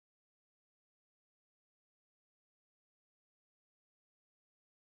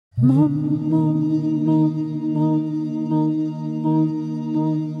We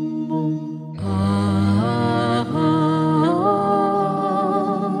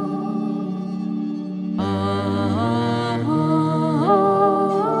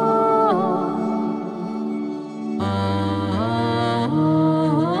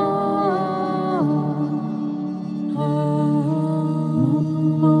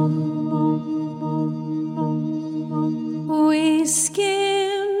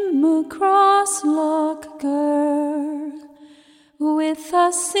skim across Loch Gur with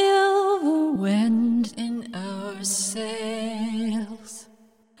a silver wind in our sails,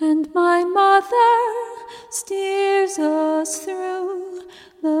 and my mother steers us through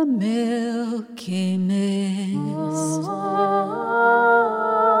the milky mist.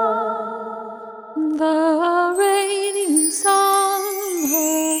 The radiance of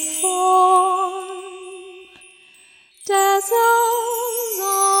her form dazzles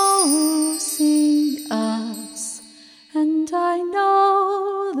all who see us, and I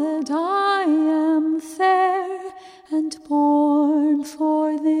know that I am fair and born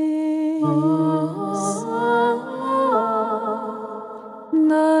for this.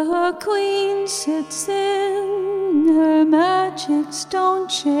 The queen sits in her magic stone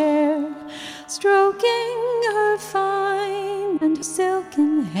chair, stroking her fine and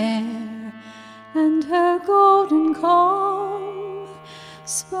silken hair, and her golden comb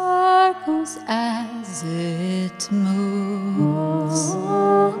sparkles as it moves.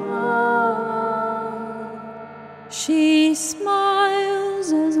 She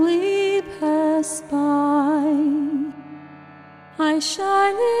smiles as we pass by. I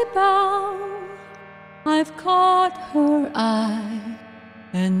shyly bow, I've caught her eye,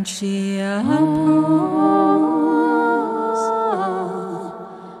 and she approves.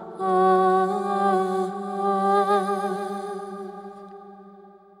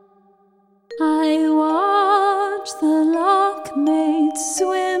 I watch the loch maids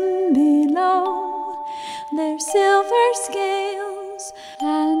swim below, their silver scales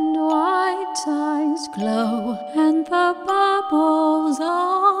and white eyes glow, and the bubbles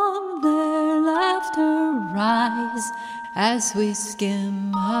of their laughter rise as we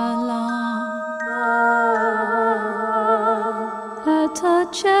skim along. At a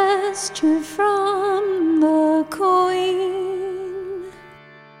gesture from the queen,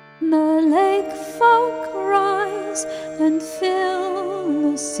 the lake folk rise and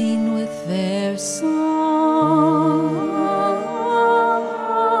fill the scene with their song.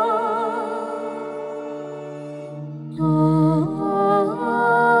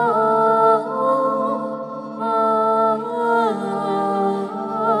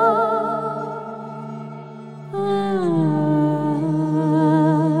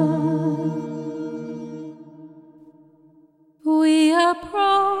 We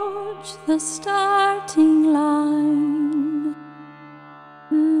approach the starting line.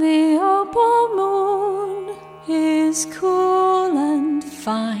 The opal moon is cool and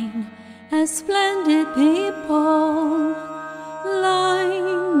fine, as splendid people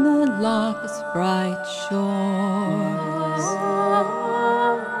line the loch's bright shores.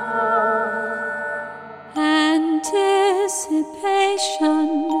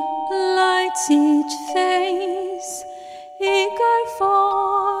 Anticipation lights each face, eager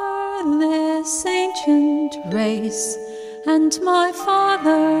for this ancient race, and my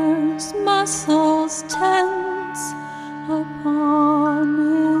father's muscles tense upon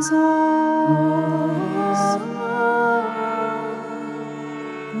his oars.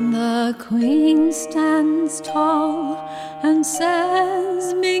 The queen stands tall and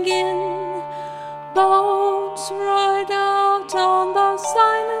says, "Begin." Boats ride out on the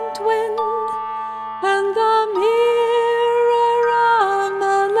silent wind, and the mirror on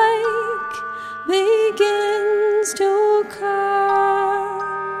the lake begins to curl.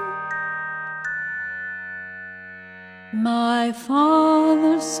 My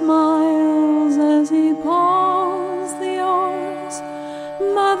father smiles as he pulls the oars.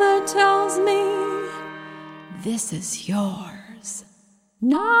 Mother tells me, "This is yours.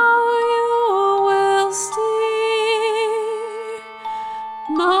 Now you will steer,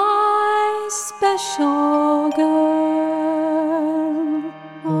 my special girl."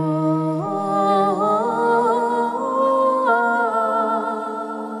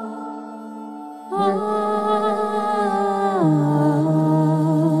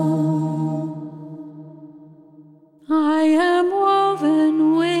 I am woven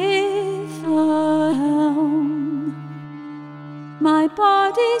with a helm. My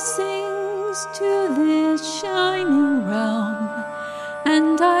body sings to this shining realm,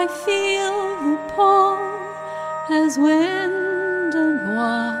 and I feel the pull as wind and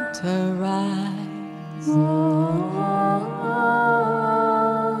water rise.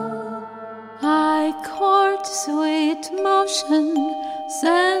 I court sweet motion,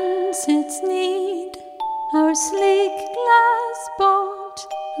 sense its need. Our sleek glass boat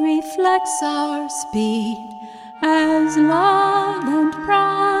reflects our speed, as love and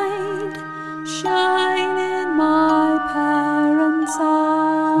pride shine in my parents'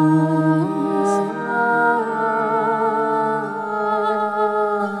 eyes.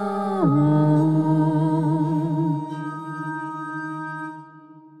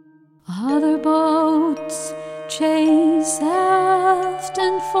 Other boats chase aft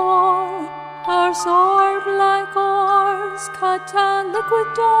and fore, our sword-like oars cut a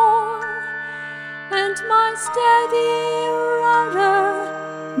liquid door, and my steady rudder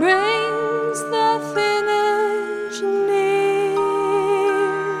brings the finish near.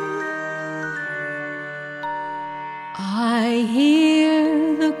 I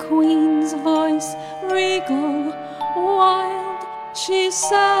hear the Queen's voice, regal, wild. She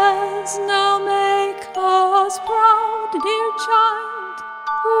says, now make us proud, dear child.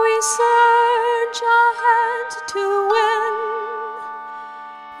 We surge ahead to win.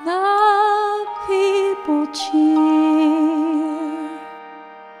 The people cheer.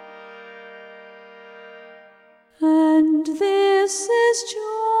 And this is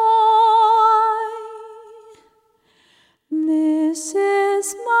joy. This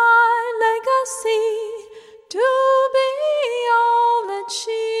is my legacy, to be all that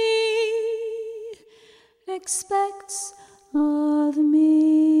she expects of me.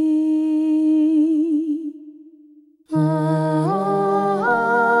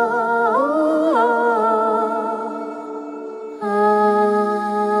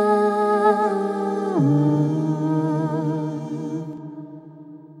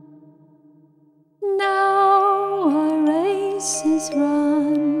 Now our race is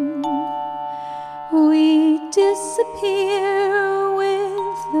run. We disappear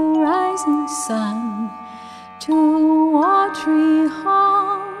with the rising sun to watery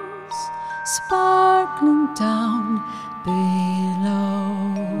halls sparkling down below.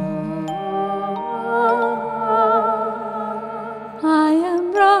 I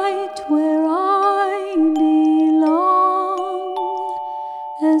am right where I belong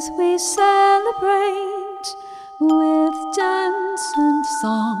as we celebrate with dance and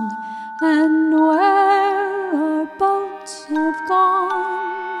song, and where our boats have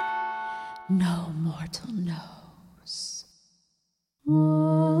gone, no